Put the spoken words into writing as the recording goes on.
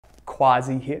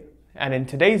Quasi here, and in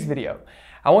today's video,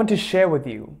 I want to share with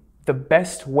you the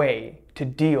best way to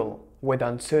deal with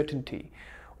uncertainty,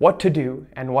 what to do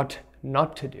and what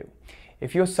not to do.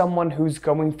 If you're someone who's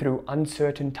going through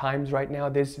uncertain times right now,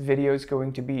 this video is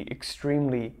going to be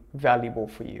extremely valuable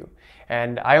for you.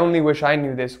 And I only wish I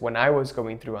knew this when I was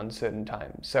going through uncertain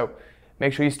times. So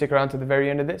make sure you stick around to the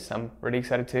very end of this. I'm really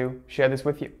excited to share this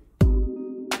with you.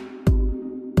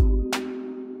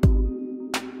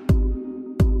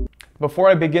 Before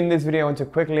I begin this video, I want to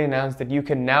quickly announce that you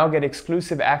can now get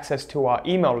exclusive access to our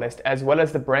email list as well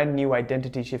as the brand new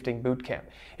Identity Shifting Bootcamp.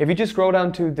 If you just scroll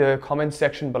down to the comments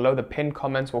section below, the pinned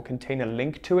comments will contain a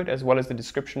link to it as well as the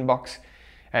description box.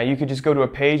 You could just go to a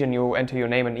page and you'll enter your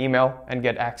name and email and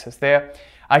get access there.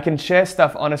 I can share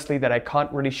stuff honestly that I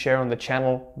can't really share on the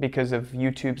channel because of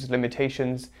YouTube's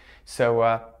limitations.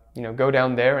 So go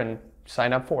down there and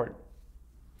sign up for it.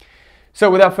 So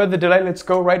without further delay, let's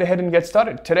go right ahead and get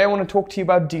started. Today I want to talk to you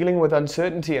about dealing with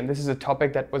uncertainty, and this is a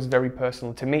topic that was very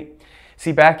personal to me.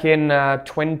 See, back in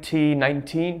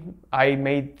 2019, I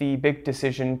made the big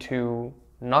decision to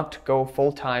not go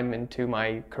full-time into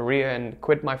my career and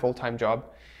quit my full-time job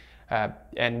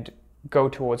and go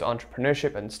towards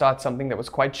entrepreneurship and start something that was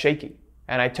quite shaky.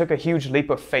 And I took a huge leap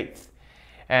of faith.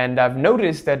 And I've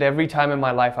noticed that every time in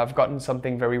my life I've gotten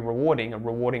something very rewarding, a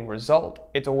rewarding result,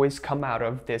 it's always come out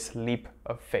of this leap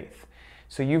of faith.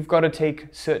 So you've got to take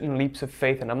certain leaps of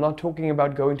faith, and I'm not talking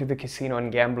about going to the casino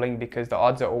and gambling because the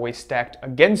odds are always stacked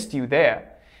against you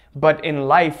there. But in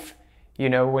life,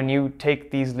 when you take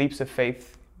these leaps of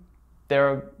faith,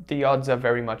 the odds are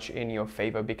very much in your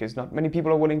favor because not many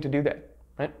people are willing to do that,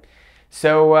 right?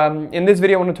 So in this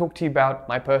video, I want to talk to you about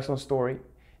my personal story,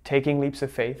 taking leaps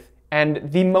of faith,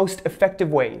 and the most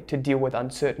effective way to deal with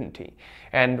uncertainty.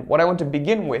 And what I want to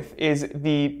begin with is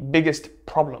the biggest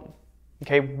problem,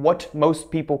 okay? What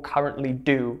most people currently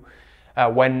do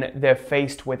when they're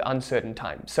faced with uncertain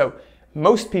times. So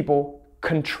most people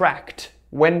contract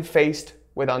when faced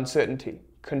with uncertainty,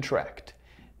 contract.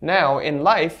 Now in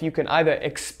life, you can either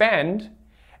expand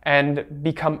and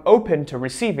become open to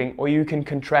receiving, or you can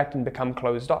contract and become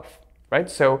closed off. Right?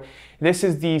 So this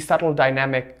is the subtle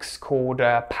dynamics called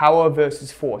Power versus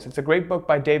Force. It's a great book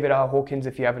by David R. Hawkins.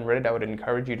 If you haven't read it, I would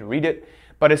encourage you to read it.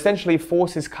 But essentially,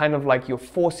 force is kind of like you're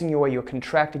forcing your way, you're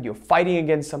contracted, you're fighting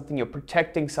against something, you're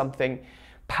protecting something.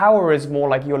 Power is more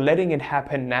like you're letting it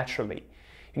happen naturally.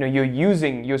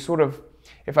 You're sort of,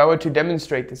 if I were to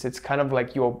demonstrate this, it's kind of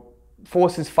like your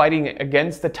force is fighting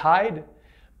against the tide.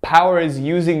 Power is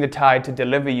using the tide to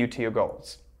deliver you to your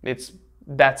goals. It's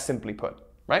that simply put.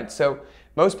 Right? So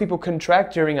most people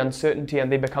contract during uncertainty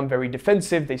and they become very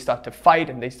defensive, they start to fight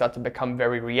and they start to become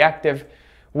very reactive,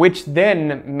 which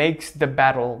then makes the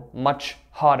battle much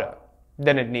harder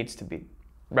than it needs to be,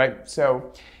 right?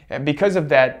 So because of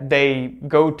that, they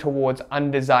go towards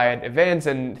undesired events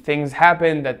and things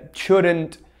happen that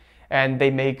shouldn't, and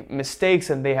they make mistakes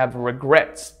and they have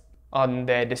regrets on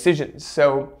their decisions.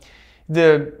 So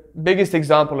the biggest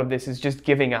example of this is just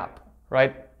giving up,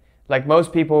 right? Like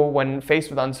most people, when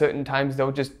faced with uncertain times,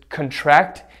 they'll just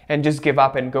contract and just give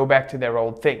up and go back to their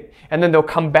old thing. And then they'll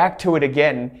come back to it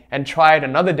again and try it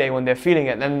another day when they're feeling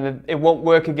it. And then it won't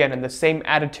work again, and the same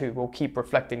attitude will keep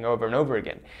reflecting over and over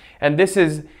again. And this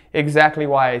is exactly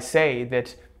why I say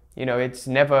that, it's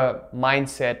never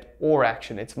mindset or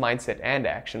action. It's mindset and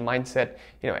action. Mindset,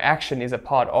 action is a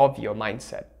part of your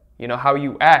mindset. How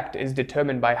you act is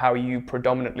determined by how you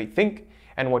predominantly think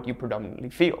and what you predominantly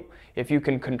feel. If you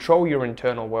can control your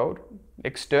internal world,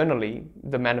 externally,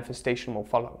 the manifestation will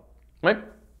follow, right?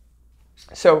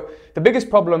 So the biggest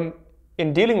problem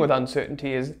in dealing with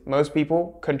uncertainty is most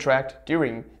people contract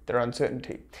during their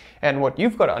uncertainty. And what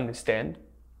you've got to understand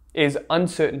is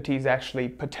uncertainty is actually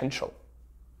potential,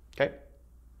 okay?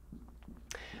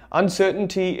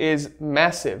 Uncertainty is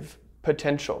massive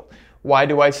potential. Why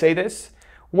do I say this?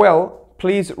 Well,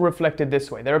 please reflect it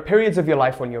this way. There are periods of your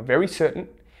life when you're very certain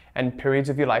and periods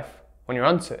of your life when you're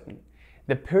uncertain.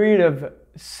 The period of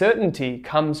certainty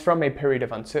comes from a period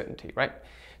of uncertainty, right?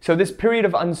 So this period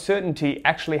of uncertainty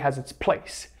actually has its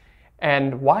place.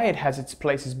 And why it has its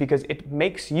place is because it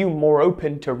makes you more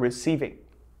open to receiving.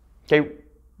 Okay,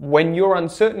 when you're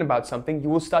uncertain about something, you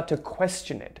will start to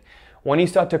question it. When you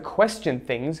start to question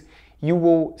things, you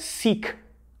will seek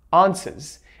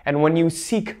answers. And when you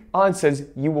seek answers,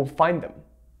 you will find them.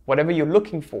 Whatever you're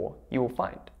looking for, you will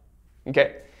find.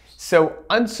 Okay? So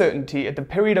uncertainty, at the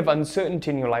period of uncertainty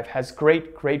in your life has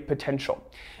great, great potential.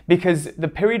 Because the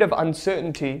period of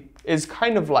uncertainty is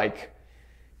kind of like,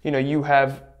 you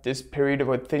have this period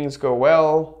where things go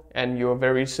well and you're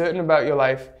very certain about your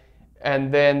life.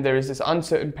 And then there is this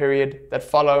uncertain period that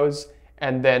follows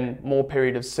and then more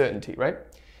period of certainty, right?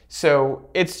 So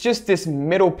it's just this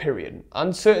middle period.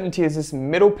 Uncertainty is this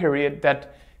middle period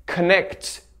that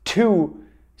connects to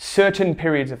certain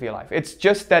periods of your life. It's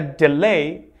just that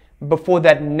delay before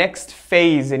that next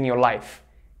phase in your life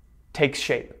takes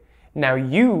shape. Now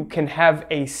you can have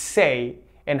a say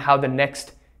in how the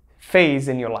next phase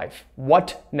in your life,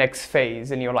 what next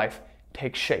phase in your life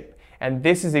takes shape. And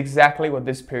this is exactly what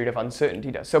this period of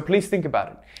uncertainty does. So please think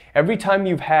about it. Every time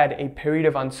you've had a period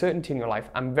of uncertainty in your life,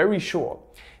 I'm very sure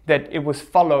that it was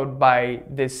followed by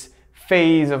this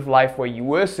phase of life where you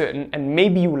were certain and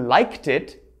maybe you liked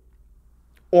it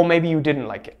or maybe you didn't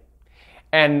like it.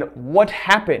 And what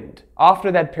happened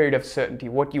after that period of certainty,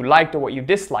 what you liked or what you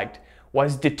disliked,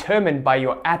 was determined by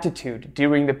your attitude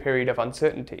during the period of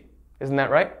uncertainty. Isn't that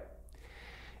right?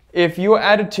 If your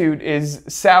attitude is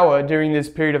sour during this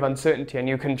period of uncertainty and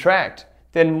you contract,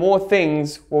 then more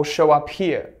things will show up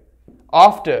here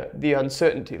after the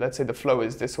uncertainty. Let's say the flow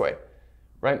is this way,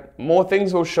 right? More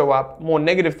things will show up, more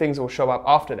negative things will show up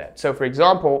after that. So for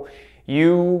example,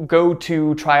 you go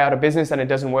to try out a business and it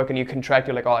doesn't work and you contract,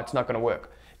 you're like, oh, it's not going to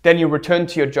work. Then you return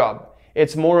to your job.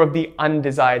 It's more of the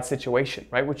undesired situation,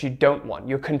 right? Which you don't want.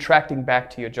 You're contracting back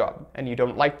to your job and you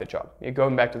don't like the job. You're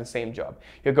going back to the same job.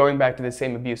 You're going back to the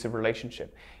same abusive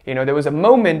relationship. You know, there was a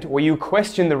moment where you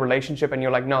questioned the relationship and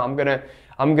you're like, no, I'm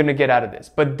gonna get out of this.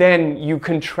 But then you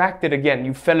contracted again,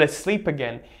 you fell asleep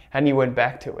again and you went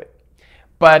back to it.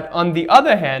 But on the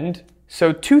other hand,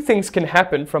 so two things can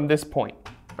happen from this point,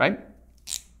 right?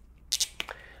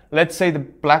 Let's say the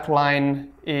black line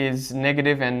is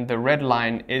negative and the red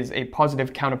line is a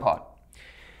positive counterpart.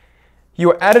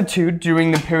 Your attitude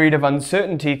during the period of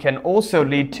uncertainty can also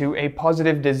lead to a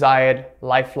positive desired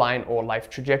lifeline or life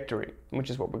trajectory, which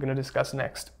is what we're going to discuss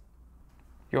next.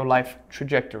 Your life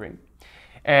trajectory.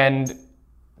 And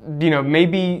you know,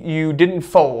 maybe you didn't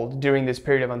fold during this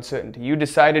period of uncertainty. You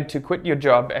decided to quit your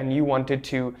job and you wanted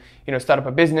to, you know, start up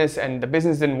a business and the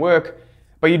business didn't work.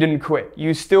 But you didn't quit.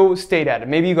 You still stayed at it.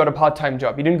 Maybe you got a part-time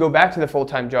job. You didn't go back to the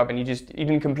full-time job and you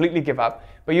didn't completely give up.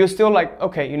 But you're still like,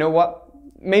 okay, you know what?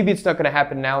 Maybe it's not going to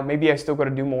happen now. Maybe I still got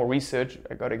to do more research.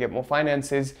 I got to get more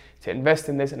finances to invest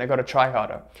in this and I got to try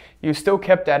harder. You still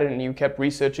kept at it and you kept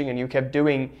researching and you kept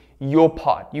doing your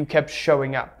part. You kept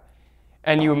showing up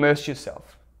and you immersed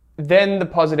yourself. Then the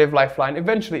positive lifeline,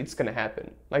 eventually it's going to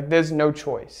happen. Like there's no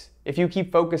choice. If you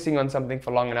keep focusing on something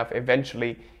for long enough,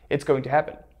 eventually it's going to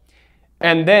happen.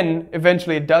 And then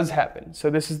eventually it does happen. So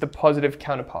this is the positive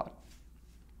counterpart.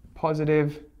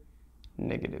 Positive,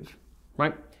 negative,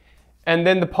 right? And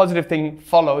then the positive thing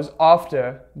follows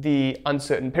after the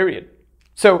uncertain period.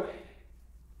 So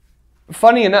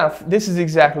funny enough, this is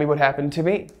exactly what happened to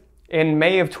me. In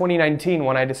May of 2019,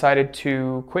 when I decided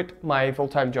to quit my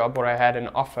full-time job where I had an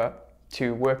offer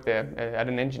to work there at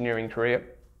an engineering career,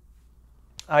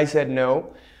 I said,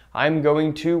 no, I'm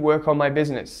going to work on my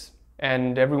business.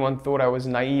 And everyone thought I was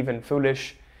naive and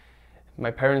foolish. My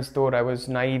parents thought I was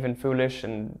naive and foolish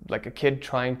and like a kid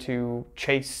trying to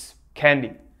chase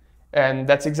candy. And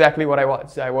that's exactly what I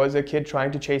was. I was a kid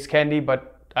trying to chase candy,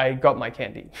 but I got my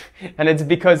candy. And it's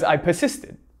because I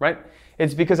persisted, right?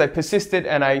 It's because I persisted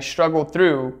and I struggled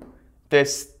through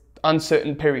this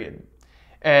uncertain period.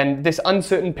 And this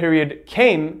uncertain period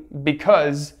came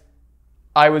because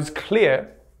I was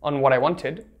clear on what I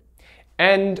wanted.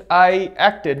 And I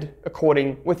acted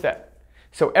according with that.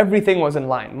 So everything was in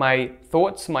line. My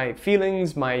thoughts, my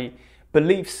feelings, my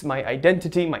beliefs, my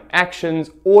identity, my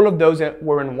actions, all of those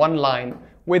were in one line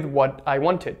with what I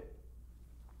wanted.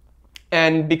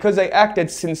 And because I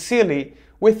acted sincerely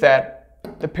with that,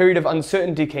 the period of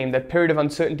uncertainty came. That period of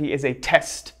uncertainty is a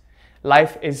test.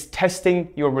 Life is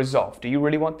testing your resolve. Do you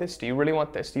really want this? Do you really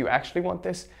want this? Do you actually want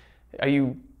this? Are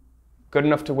you good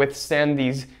enough to withstand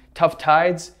these tough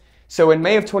tides? So in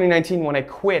May of 2019, when I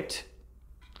quit,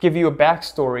 give you a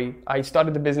backstory, I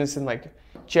started the business in like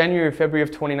January, February of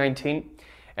 2019.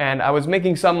 And I was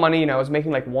making some money and I was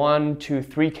making like 1 to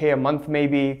 3K a month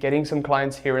maybe, getting some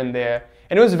clients here and there.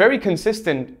 And it was very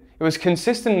consistent. It was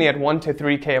consistently at 1 to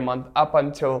 3K a month up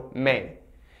until May.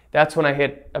 That's when I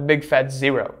hit a big fat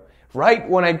zero. Right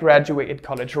when I graduated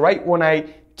college, right when I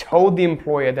told the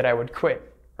employer that I would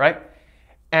quit, right?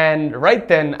 And right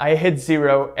then I hit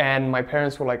zero and my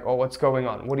parents were like, oh, what's going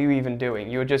on? What are you even doing?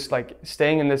 You're just like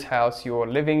staying in this house, you're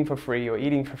living for free, you're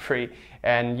eating for free,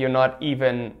 and you're not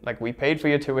even like, we paid for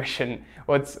your tuition.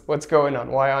 What's going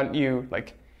on? Why aren't you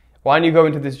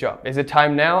going to this job? Is it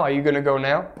time now? Are you gonna go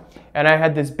now? And I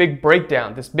had this big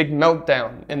breakdown, this big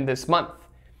meltdown in this month.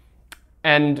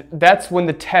 And that's when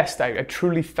the test, I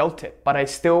truly felt it, but I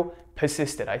still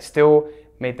persisted. I still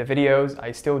made the videos.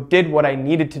 I still did what I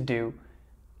needed to do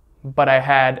but I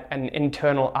had an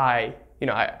internal eye. You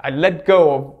know, I let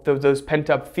go of those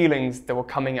pent-up feelings that were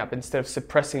coming up instead of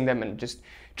suppressing them and just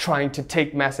trying to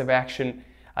take massive action.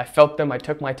 I felt them, I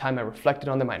took my time, I reflected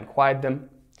on them, I inquired them.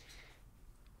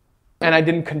 And I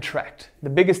didn't contract. The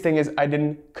biggest thing is I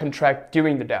didn't contract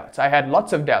during the doubts. I had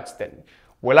lots of doubts then.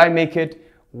 Will I make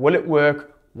it? Will it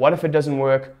work? What if it doesn't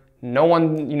work? No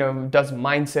one, does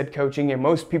mindset coaching, and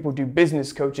most people do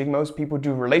business coaching. Most people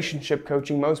do relationship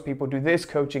coaching. Most people do this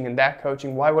coaching and that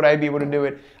coaching. Why would I be able to do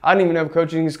it? I don't even know if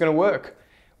coaching is going to work.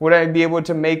 Would I be able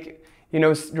to make,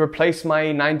 replace my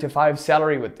 9-to-5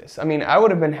 salary with this? I mean, I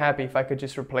would have been happy if I could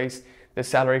just replace the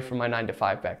salary from my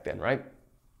 9-to-5 back then, right?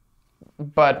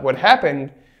 But what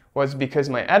happened was, because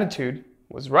my attitude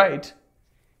was right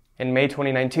in May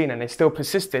 2019, and I still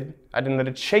persisted, I didn't let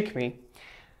it shake me.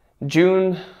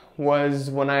 June was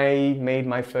when I made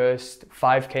my first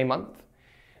 5K month.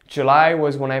 July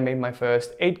was when I made my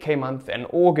first 8K month, and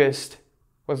August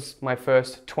was my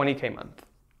first 20K month.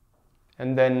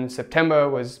 And then September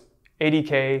was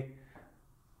 80K,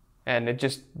 and it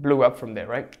just blew up from there,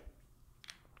 right?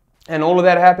 And all of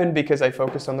that happened because I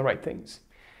focused on the right things,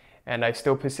 and I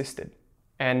still persisted,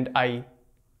 and I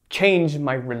changed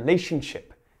my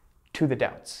relationship to the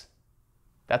doubts.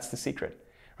 That's the secret,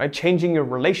 right? Changing your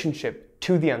relationship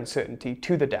to the uncertainty,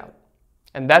 to the doubt.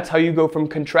 And that's how you go from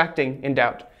contracting in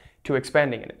doubt to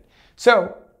expanding in it.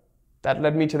 So that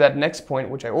led me to that next point,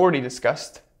 which I already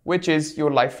discussed, which is your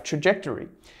life trajectory.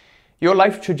 Your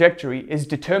life trajectory is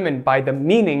determined by the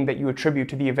meaning that you attribute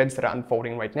to the events that are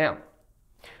unfolding right now.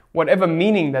 Whatever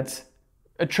meaning that's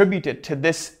attributed to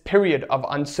this period of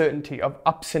uncertainty, of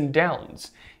ups and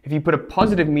downs, if you put a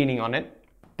positive meaning on it,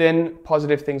 then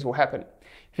positive things will happen.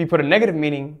 If you put a negative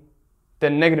meaning,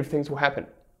 then negative things will happen.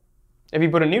 If you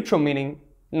put a neutral meaning,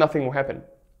 nothing will happen,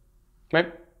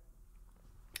 right?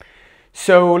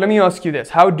 So let me ask you this.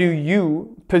 How do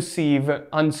you perceive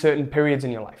uncertain periods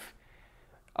in your life?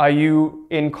 Are you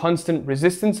in constant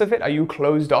resistance of it? Are you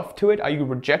closed off to it? Are you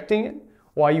rejecting it?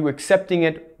 Or are you accepting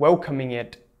it, welcoming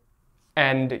it,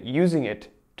 and using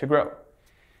it to grow?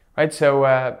 Right?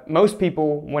 So most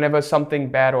people, whenever something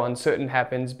bad or uncertain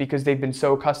happens, because they've been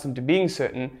so accustomed to being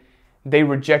certain, they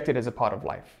reject it as a part of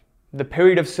life. The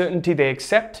period of certainty they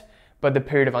accept, but the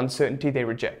period of uncertainty they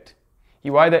reject.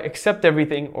 You either accept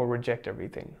everything or reject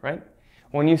everything, right?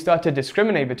 When you start to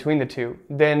discriminate between the two,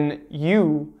 then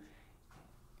you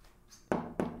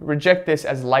reject this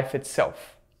as life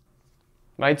itself,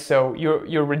 right? So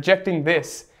you're rejecting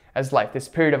this as life, this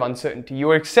period of uncertainty.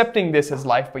 You're accepting this as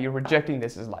life, but you're rejecting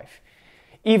this as life.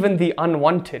 Even the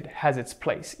unwanted has its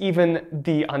place. Even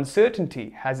the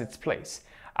uncertainty has its place.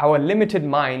 Our limited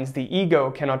minds, the ego,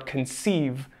 cannot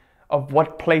conceive of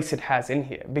what place it has in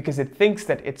here because it thinks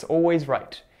that it's always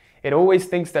right. It always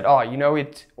thinks that,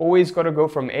 it's always got to go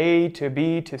from A to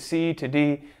B to C to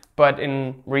D, but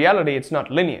in reality, it's not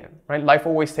linear, right? Life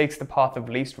always takes the path of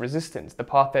least resistance, the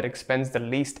path that expends the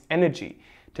least energy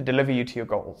to deliver you to your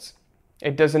goals.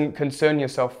 It doesn't concern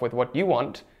yourself with what you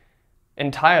want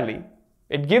entirely.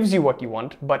 It gives you what you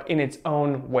want, but in its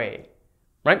own way,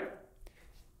 right?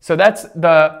 So that's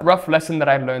the rough lesson that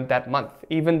I learned that month.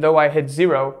 Even though I hit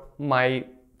zero, my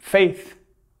faith,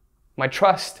 my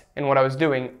trust in what I was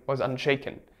doing was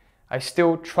unshaken. I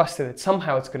still trusted that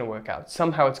somehow it's going to work out.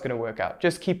 Somehow it's going to work out.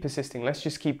 Just keep persisting. Let's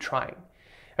just keep trying.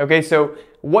 Okay, so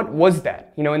what was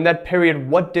that? In that period,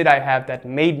 what did I have that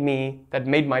made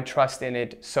my trust in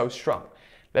it so strong?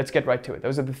 Let's get right to it.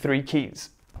 Those are the 3 keys.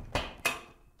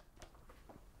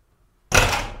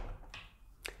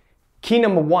 Key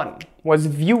number 1 was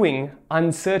viewing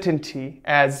uncertainty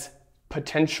as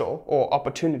potential or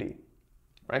opportunity,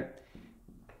 right?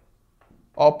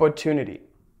 Opportunity.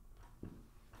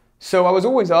 So I was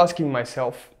always asking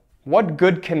myself, what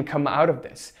good can come out of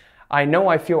this? I know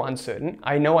I feel uncertain.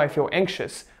 I know I feel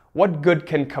anxious. What good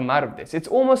can come out of this? It's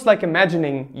almost like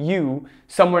imagining you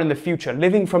somewhere in the future,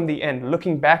 living from the end,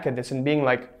 looking back at this and being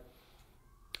like,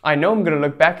 I know I'm going to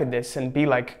look back at this and be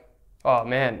like, oh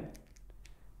man,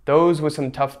 those were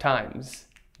some tough times,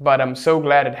 but I'm so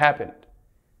glad it happened.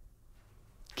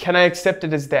 Can I accept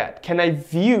it as that? Can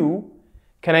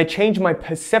I change my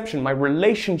perception, my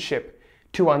relationship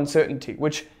to uncertainty,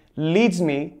 which leads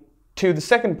me to the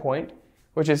second point,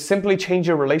 which is simply change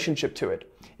your relationship to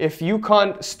it. If you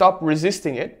can't stop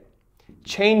resisting it,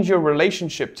 change your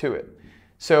relationship to it.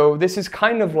 So this is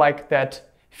kind of like that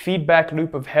feedback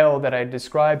loop of hell that I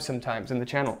describe sometimes in the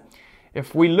channel.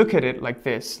 If we look at it like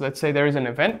this, let's say there is an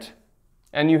event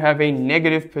and you have a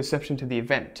negative perception to the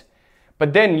event,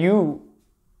 but then you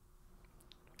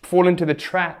fall into the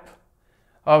trap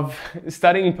of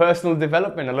studying personal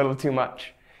development a little too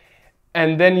much.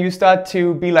 And then you start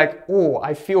to be like, oh,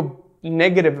 I feel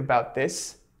negative about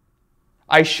this.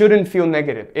 I shouldn't feel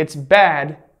negative. It's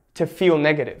bad to feel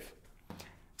negative.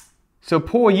 So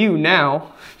poor you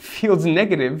now feels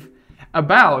negative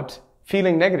about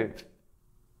feeling negative.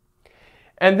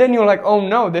 And then you're like, oh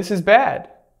no, this is bad.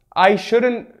 I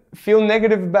shouldn't feel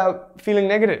negative about feeling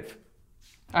negative.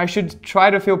 I should try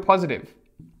to feel positive.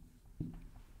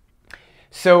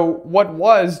 So what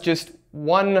was just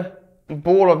one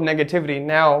ball of negativity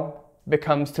now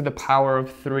becomes to the power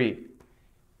of 3.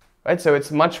 Right? So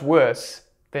it's much worse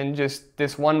than just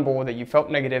this one ball that you felt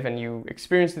negative and you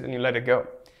experienced it and you let it go.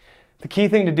 The key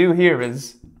thing to do here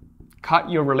is cut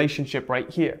your relationship right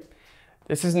here.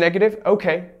 This is negative.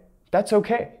 Okay, that's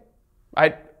okay.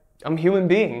 I'm a human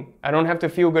being. I don't have to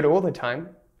feel good all the time.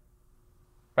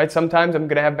 Right? Sometimes I'm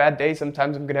going to have bad days.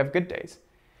 Sometimes I'm going to have good days.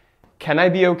 Can I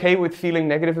be okay with feeling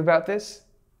negative about this?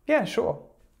 Yeah, sure.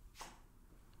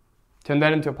 Turn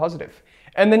that into a positive.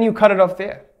 And then you cut it off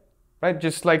there. Right?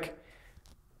 Just like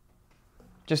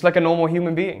a normal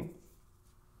human being.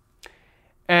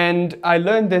 And I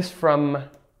learned this from,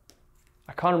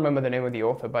 I can't remember the name of the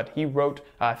author, but he wrote,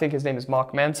 I think his name is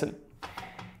Mark Manson.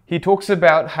 He talks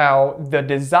about how the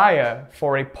desire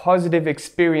for a positive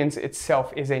experience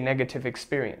itself is a negative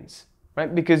experience,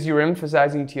 right? Because you're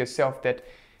emphasizing to yourself that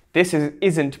this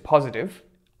isn't positive.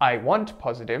 I want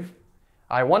positive.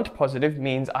 I want positive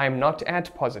means I'm not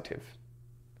at positive.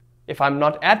 If I'm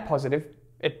not at positive,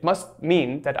 it must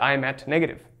mean that I'm at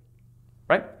negative,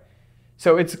 right?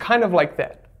 So it's kind of like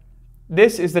that.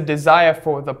 This is the desire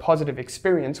for the positive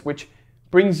experience, which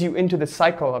brings you into the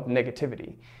cycle of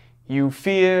negativity. You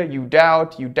fear, you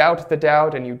doubt the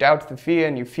doubt, and you doubt the fear,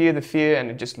 and you fear the fear, and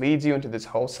it just leads you into this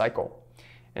whole cycle.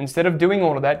 Instead of doing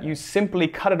all of that, you simply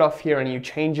cut it off here and you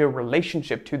change your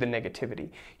relationship to the negativity.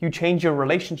 You change your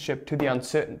relationship to the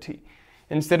uncertainty.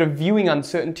 Instead of viewing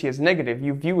uncertainty as negative,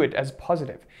 you view it as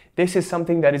positive. This is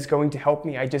something that is going to help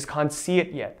me. I just can't see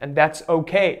it yet, and that's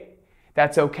okay.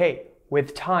 That's okay.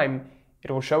 With time,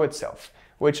 it will show itself.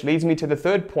 Which leads me to the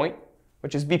third point,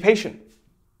 which is be patient.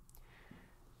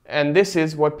 And this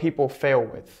is what people fail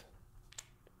with.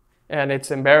 And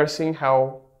it's embarrassing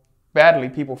how badly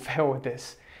people fail with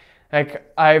this.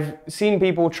 Like, I've seen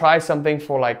people try something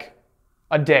for like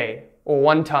a day or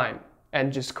one time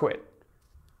and just quit.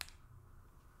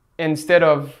 Instead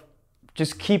of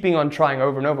just keeping on trying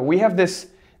over and over. We have this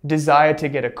desire to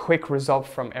get a quick result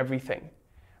from everything,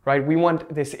 right? We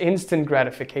want this instant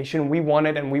gratification. We want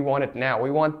it and we want it now.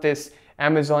 We want this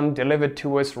Amazon delivered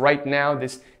to us right now,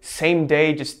 this same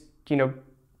day, just,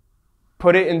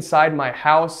 put it inside my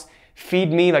house,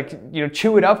 feed me,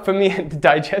 chew it up for me and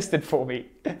digest it for me.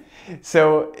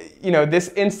 So, this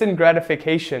instant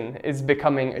gratification is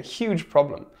becoming a huge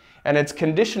problem, and it's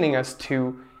conditioning us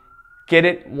to get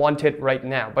it, want it right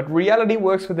now. But reality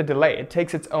works with a delay. It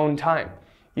takes its own time.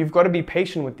 You've got to be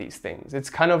patient with these things. It's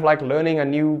kind of like learning a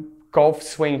new golf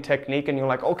swing technique and you're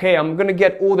like, okay, I'm going to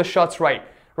get all the shots right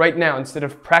now, instead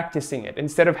of practicing it,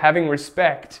 instead of having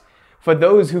respect for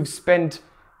those who've spent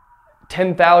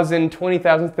 10,000,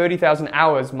 20,000, 30,000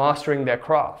 hours mastering their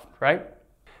craft, right?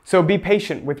 So be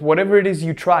patient with whatever it is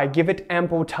you try. Give it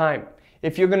ample time.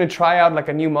 If you're going to try out like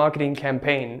a new marketing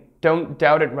campaign, don't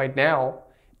doubt it right now.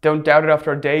 Don't doubt it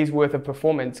after a day's worth of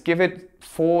performance. Give it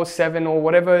 4, 7, or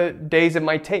whatever days it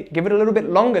might take. Give it a little bit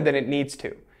longer than it needs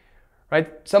to, right?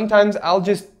 Sometimes I'll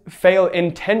just fail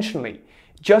intentionally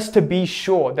just to be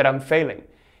sure that I'm failing.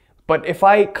 But if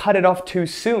I cut it off too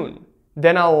soon,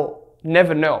 then I'll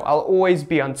never know. I'll always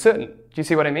be uncertain. Do you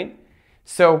see what I mean?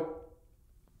 So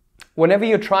whenever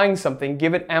you're trying something,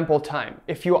 give it ample time.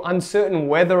 If you're uncertain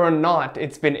whether or not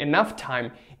it's been enough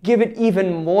time, give it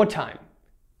even more time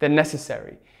than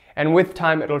necessary. And with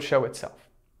time, it'll show itself.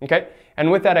 Okay? And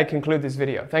with that, I conclude this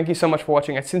video. Thank you so much for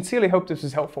watching. I sincerely hope this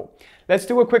was helpful. Let's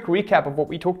do a quick recap of what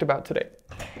we talked about today.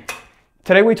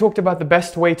 Today, we talked about the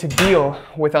best way to deal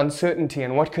with uncertainty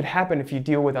and what could happen if you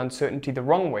deal with uncertainty the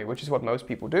wrong way, which is what most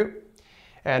people do.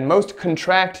 And most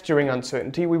contract during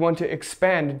uncertainty. We want to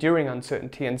expand during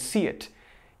uncertainty and see it.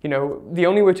 The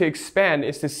only way to expand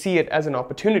is to see it as an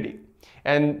opportunity.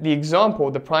 And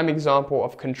the prime example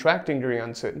of contracting during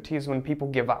uncertainty is when people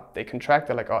give up. They contract,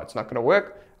 they're like, oh, it's not going to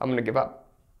work, I'm going to give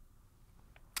up.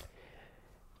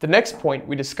 The next point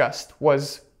we discussed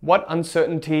was what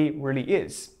uncertainty really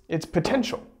is. It's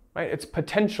potential, right? It's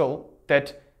potential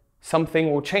that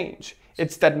something will change.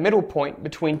 It's that middle point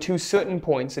between two certain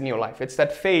points in your life. It's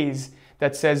that phase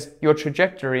that says your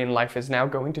trajectory in life is now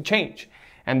going to change.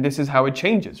 And this is how it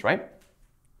changes, right?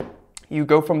 You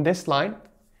go from this line,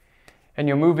 and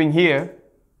you're moving here,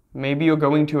 maybe you're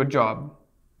going to a job.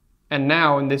 And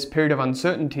now in this period of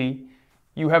uncertainty,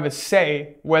 You have a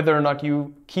say whether or not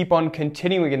you keep on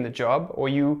continuing in the job or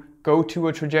you go to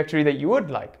a trajectory that you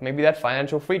would like, maybe that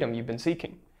financial freedom you've been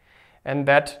seeking. And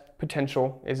that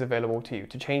potential is available to you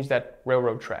to change that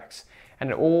railroad tracks. And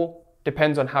it all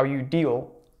depends on how you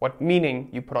deal, what meaning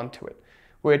you put onto it,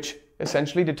 which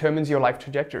essentially determines your life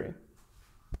trajectory.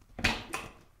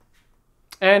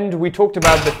 And we talked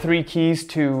about the 3 keys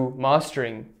to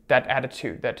mastering that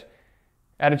attitude that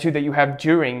you have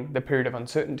during the period of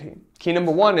uncertainty. Key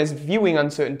number 1 is viewing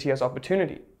uncertainty as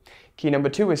opportunity. Key number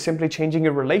 2 is simply changing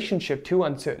your relationship to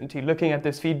uncertainty, looking at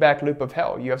this feedback loop of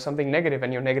hell. You have something negative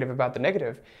and you're negative about the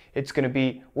negative. It's going to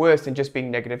be worse than just being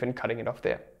negative and cutting it off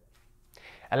there.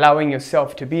 Allowing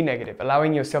yourself to be negative,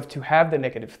 allowing yourself to have the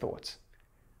negative thoughts.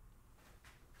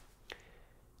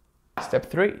 Step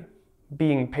 3,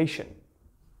 being patient.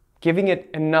 Giving it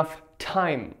enough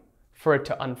time for it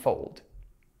to unfold.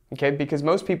 Okay, because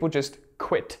most people just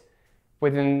quit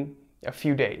within a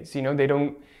few days. You know,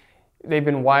 they've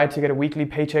been wired to get a weekly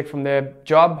paycheck from their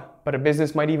job, but a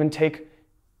business might even take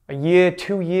a year,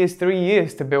 2 years, 3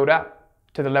 years to build up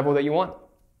to the level that you want.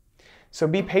 So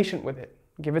be patient with it.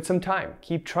 Give it some time.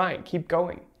 Keep trying, keep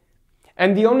going.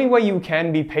 And the only way you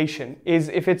can be patient is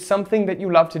if it's something that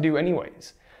you love to do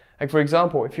anyways. Like for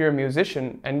example, if you're a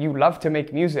musician and you love to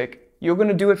make music, you're going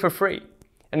to do it for free.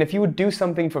 And if you would do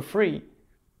something for free,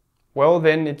 well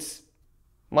then it's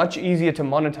much easier to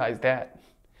monetize that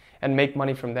and make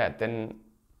money from that than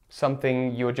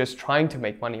something you're just trying to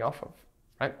make money off of,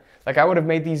 right? Like I would have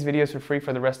made these videos for free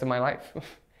for the rest of my life.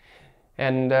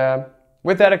 And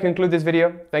with that, I conclude this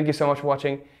video. Thank you so much for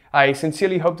watching. I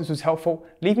sincerely hope this was helpful.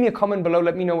 Leave me a comment below.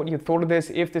 Let me know what you thought of this,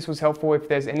 if this was helpful, if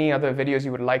there's any other videos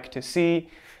you would like to see,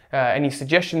 any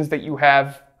suggestions that you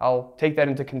have. I'll take that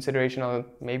into consideration. I'll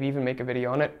maybe even make a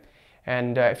video on it.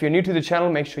 And if you're new to the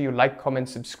channel, make sure you like, comment,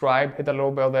 subscribe, hit the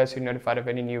little bell there so you're notified of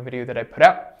any new video that I put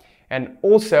out. And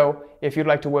also, if you'd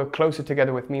like to work closer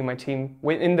together with me and my team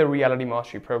within the Reality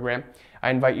Mastery program, I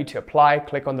invite you to apply.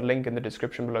 Click on the link in the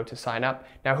description below to sign up.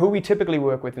 Now, who we typically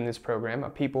work with in this program are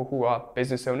people who are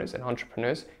business owners and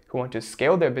entrepreneurs who want to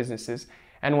scale their businesses.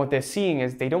 And what they're seeing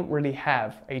is they don't really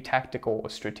have a tactical or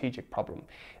strategic problem.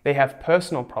 They have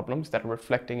personal problems that are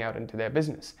reflecting out into their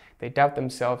business. They doubt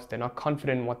themselves, they're not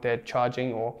confident in what they're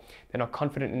charging, or they're not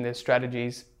confident in their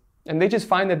strategies. And they just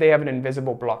find that they have an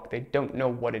invisible block. They don't know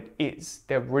what it is.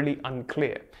 They're really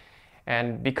unclear.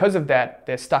 And because of that,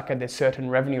 they're stuck at this certain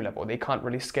revenue level. They can't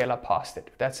really scale up past it.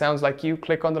 If that sounds like you,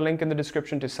 click on the link in the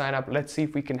description to sign up. Let's see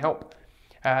if we can help.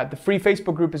 The free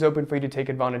Facebook group is open for you to take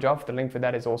advantage of. The link for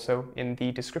that is also in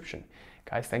the description.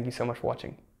 Guys, thank you so much for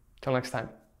watching. Till next time.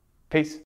 Peace.